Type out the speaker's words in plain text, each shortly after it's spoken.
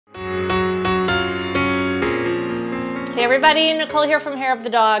Hey everybody, Nicole here from Hair of the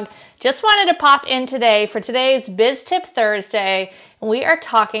Dog. Just wanted to pop in today for today's Biz Tip Thursday, and we are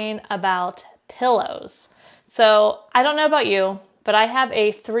talking about pillows. So I don't know about you, but I have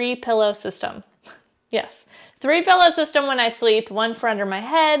a 3-pillow system. Yes, 3-pillow system when I sleep, one for under my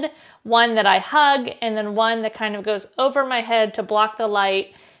head, one that I hug, and then one that kind of goes over my head to block the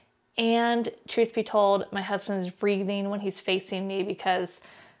light. And truth be told, my husband is breathing when he's facing me because,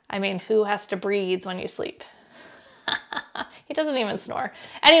 I mean, who has to breathe when you sleep? He doesn't even snore.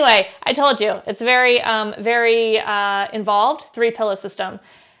 Anyway, I told you, it's very involved, 3-pillow system.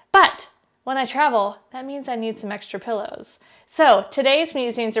 But when I travel, that means I need some extra pillows. So today's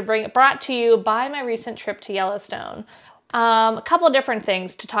musings are brought to you by my recent trip to Yellowstone. A couple of different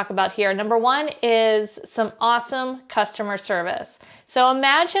things to talk about here. Number one is some awesome customer service. So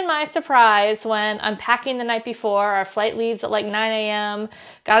imagine my surprise when I'm packing the night before, our flight leaves at like 9 a.m.,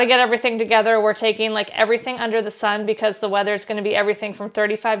 got to get everything together. We're taking like everything under the sun because the weather is going to be everything from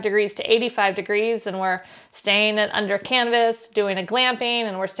 35 degrees to 85 degrees, and we're staying under canvas, doing a glamping,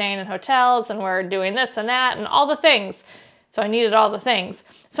 and we're staying in hotels, and we're doing this and that, and all the things. So I needed all the things.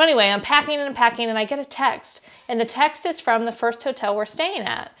 So anyway, I'm packing and packing, and I get a text. And the text is from the first hotel we're staying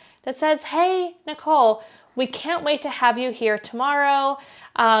at that says, "Hey, Nicole, we can't wait to have you here tomorrow.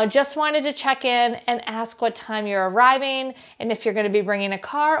 Just wanted to check in and ask what time you're arriving and if you're going to be bringing a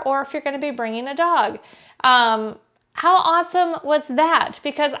car or if you're going to be bringing a dog." How awesome was that?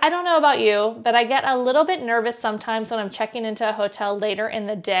 Because I don't know about you, but I get a little bit nervous sometimes when I'm checking into a hotel later in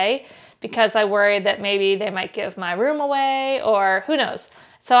the day because I worry that maybe they might give my room away or who knows.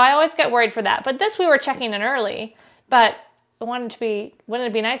 So I always get worried for that. But this, we were checking in early, but wouldn't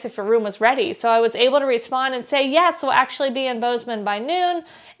it be nice if your room was ready? So I was able to respond and say, yes, we'll actually be in Bozeman by noon,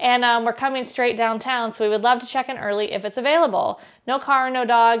 and we're coming straight downtown, so we would love to check in early if it's available. No car, no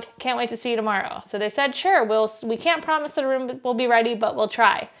dog, can't wait to see you tomorrow. So they said, sure, we can't promise the room will be ready, but we'll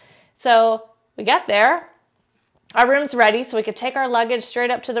try. So we get there. Our room's ready, so we could take our luggage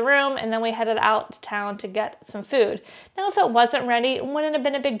straight up to the room, and then we headed out to town to get some food. Now, if it wasn't ready, it wouldn't have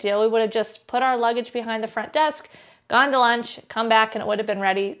been a big deal. We would have just put our luggage behind the front desk, gone to lunch, come back, and it would have been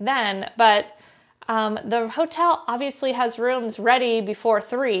ready then. But the hotel obviously has rooms ready before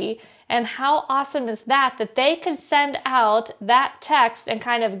 3, and how awesome is that they could send out that text and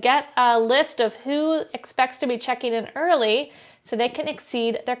kind of get a list of who expects to be checking in early, so they can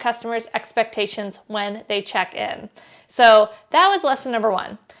exceed their customers' expectations when they check in. So that was lesson number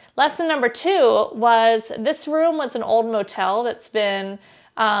 1. Lesson number 2 was this room was an old motel that's been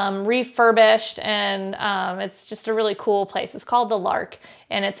refurbished, and it's just a really cool place. It's called the Lark,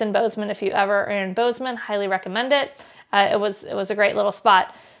 and it's in Bozeman. If you ever are in Bozeman, highly recommend it. It was a great little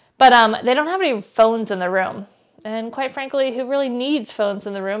spot. But they don't have any phones in the room. And quite frankly, who really needs phones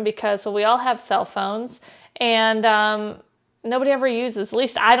in the room? Because, well, we all have cell phones, and nobody ever uses, at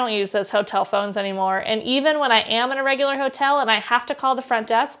least I don't use those hotel phones anymore. And even when I am in a regular hotel and I have to call the front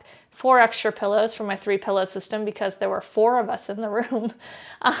desk, 4 extra pillows for my 3-pillow system because there were 4 of us in the room.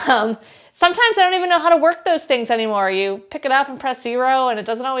 Sometimes I don't even know how to work those things anymore. You pick it up and press 0 and it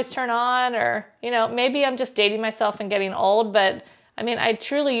doesn't always turn on, or, you know, maybe I'm just dating myself and getting old, but I mean, I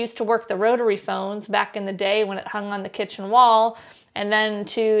truly used to work the rotary phones back in the day when it hung on the kitchen wall, and then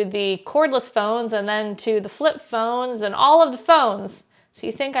to the cordless phones, and then to the flip phones, and all of the phones. So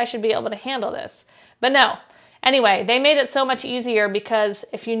you think I should be able to handle this. But no. Anyway, they made it so much easier because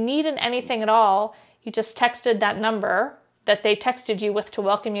if you needed anything at all, you just texted that number that they texted you with to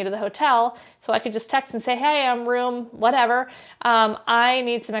welcome you to the hotel. So I could just text and say, hey, I'm room whatever. I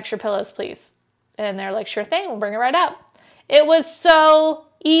need some extra pillows, please. And they're like, sure thing, we'll bring it right up. It was so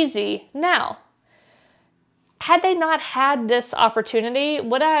easy. Now, had they not had this opportunity,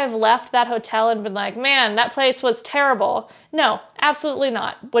 would I have left that hotel and been like, man, that place was terrible? No, absolutely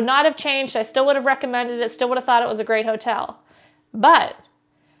not. Would not have changed. I still would have recommended it, still would have thought it was a great hotel. But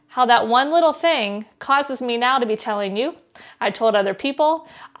how that one little thing causes me now to be telling you, I told other people,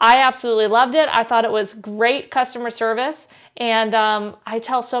 I absolutely loved it. I thought it was great customer service, and I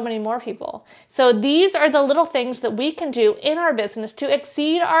tell so many more people. So these are the little things that we can do in our business to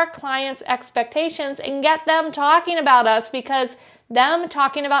exceed our clients' expectations and get them talking about us, because them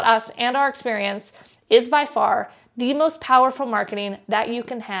talking about us and our experience is by far the most powerful marketing that you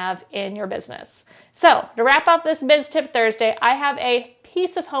can have in your business. So to wrap up this Biz Tip Thursday, I have a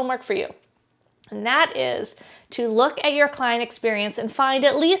piece of homework for you. And that is to look at your client experience and find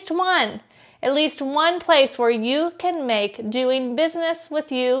at least one place where you can make doing business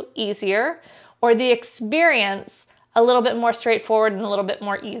with you easier, or the experience a little bit more straightforward and a little bit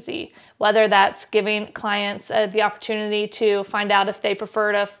more easy. Whether that's giving clients the opportunity to find out if they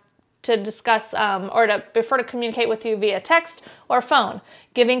prefer to to discuss or to prefer to communicate with you via text or phone,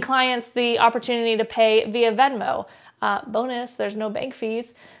 giving clients the opportunity to pay via Venmo. Bonus, there's no bank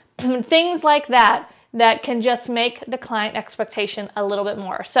fees. Things like that can just make the client expectation a little bit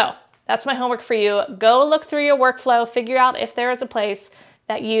more. So that's my homework for you. Go look through your workflow, figure out if there is a place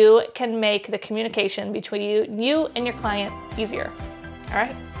that you can make the communication between you and your client easier. All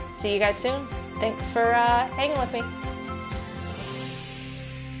right, see you guys soon. Thanks for hanging with me.